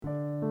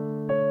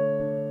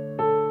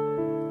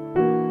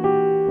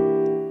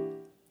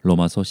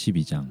로마서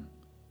 12장.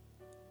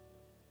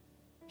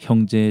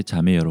 형제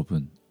자매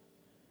여러분,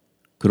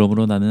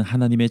 그러므로 나는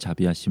하나님의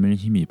자비하심을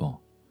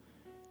힘입어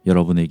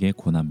여러분에게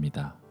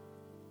권합니다.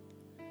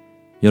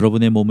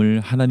 여러분의 몸을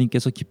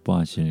하나님께서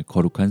기뻐하실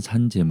거룩한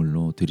산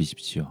제물로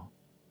드리십시오.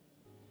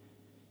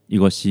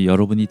 이것이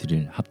여러분이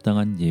드릴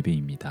합당한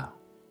예배입니다.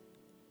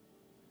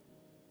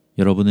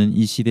 여러분은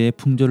이 시대의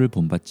풍조를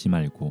본받지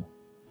말고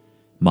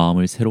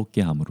마음을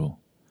새롭게 함으로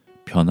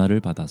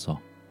변화를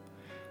받아서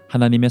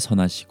하나님의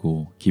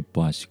선하시고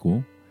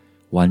기뻐하시고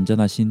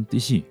완전하신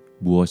뜻이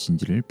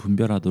무엇인지를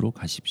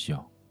분별하도록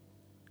하십시오.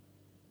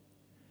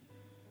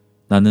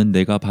 나는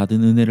내가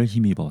받은 은혜를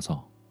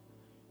힘입어서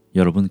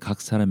여러분 각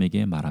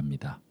사람에게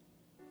말합니다.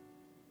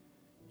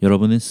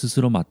 여러분은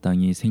스스로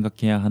마땅히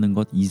생각해야 하는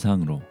것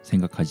이상으로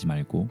생각하지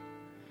말고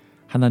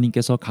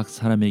하나님께서 각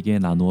사람에게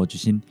나누어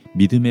주신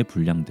믿음의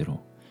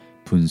분량대로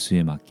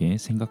분수에 맞게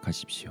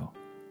생각하십시오.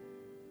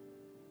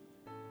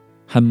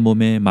 한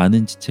몸에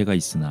많은 지체가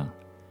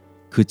있으나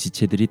그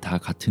지체들이 다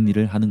같은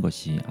일을 하는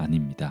것이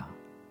아닙니다.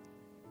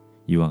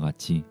 이와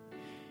같이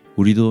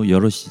우리도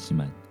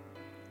여럿이지만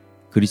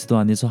그리스도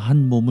안에서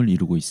한 몸을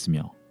이루고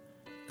있으며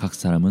각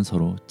사람은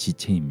서로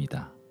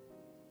지체입니다.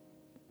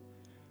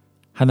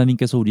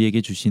 하나님께서 우리에게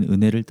주신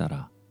은혜를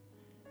따라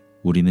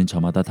우리는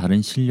저마다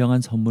다른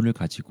신령한 선물을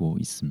가지고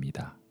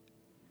있습니다.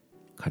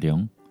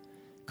 가령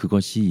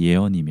그것이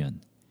예언이면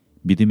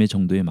믿음의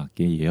정도에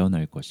맞게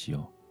예언할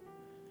것이요,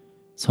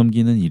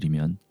 섬기는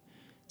일이면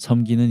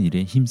섬기는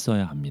일에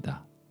힘써야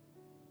합니다.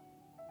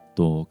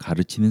 또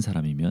가르치는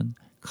사람이면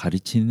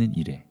가르치는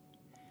일에,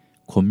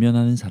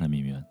 권면하는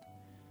사람이면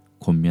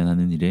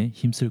권면하는 일에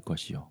힘쓸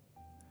것이요,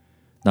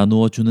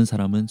 나누어 주는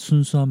사람은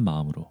순수한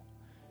마음으로,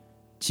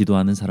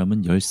 지도하는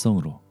사람은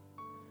열성으로,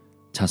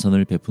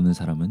 자선을 베푸는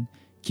사람은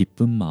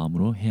기쁜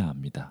마음으로 해야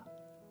합니다.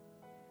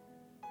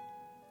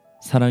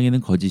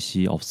 사랑에는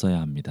거짓이 없어야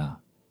합니다.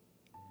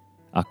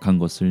 악한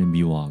것을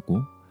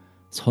미워하고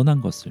선한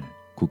것을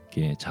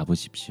굳게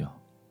잡으십시오.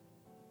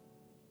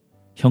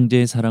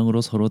 형제의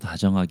사랑으로 서로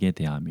다정하게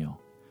대하며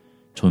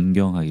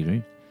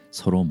존경하기를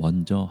서로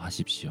먼저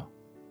하십시오.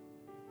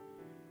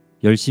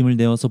 열심을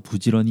내어서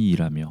부지런히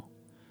일하며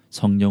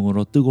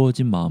성령으로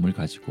뜨거워진 마음을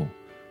가지고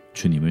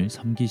주님을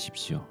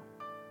섬기십시오.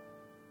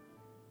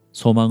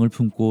 소망을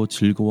품고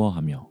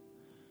즐거워하며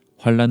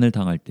환난을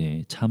당할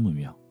때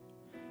참으며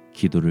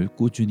기도를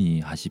꾸준히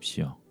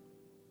하십시오.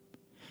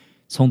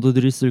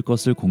 성도들이 쓸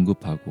것을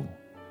공급하고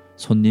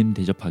손님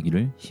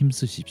대접하기를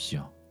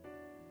힘쓰십시오.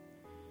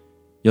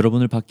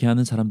 여러분을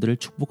박해하는 사람들을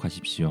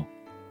축복하십시오.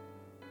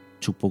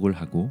 축복을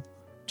하고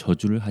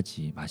저주를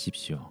하지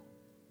마십시오.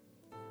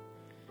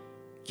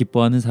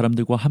 기뻐하는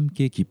사람들과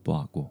함께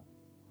기뻐하고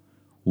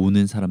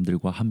우는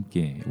사람들과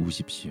함께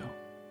우십시오.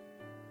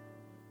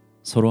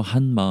 서로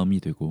한 마음이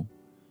되고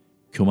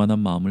교만한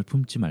마음을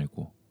품지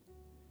말고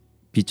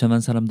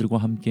비천한 사람들과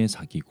함께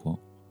사귀고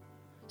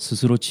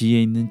스스로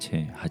지혜 있는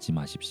채 하지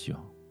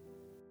마십시오.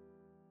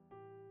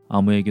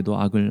 아무에게도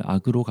악을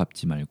악으로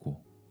갚지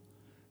말고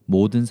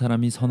모든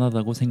사람이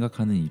선하다고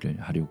생각하는 일을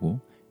하려고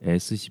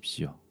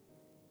애쓰십시오.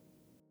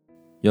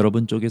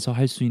 여러분 쪽에서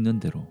할 수 있는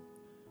대로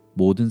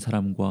모든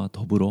사람과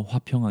더불어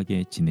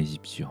화평하게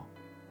지내십시오.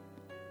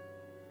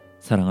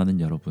 사랑하는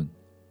여러분,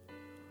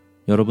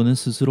 여러분은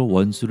스스로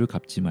원수를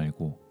갚지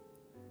말고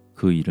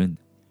그 일은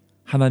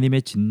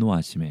하나님의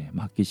진노하심에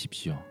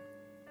맡기십시오.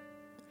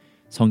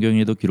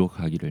 성경에도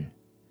기록하기를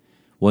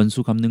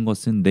원수 갚는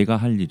것은 내가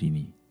할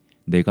일이니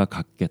내가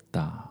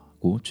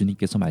갚겠다고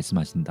주님께서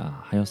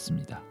말씀하신다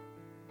하였습니다.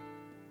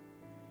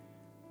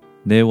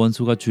 내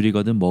원수가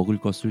줄이거든 먹을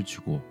것을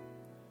주고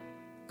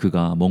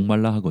그가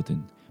목말라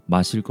하거든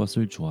마실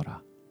것을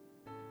주어라.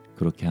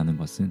 그렇게 하는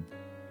것은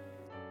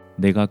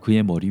내가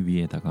그의 머리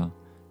위에다가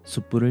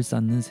숯불을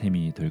쌓는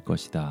셈이 될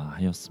것이다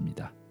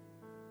하였습니다.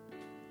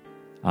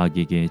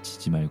 악에게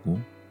지지 말고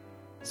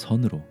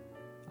선으로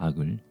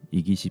악을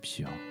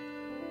이기십시오.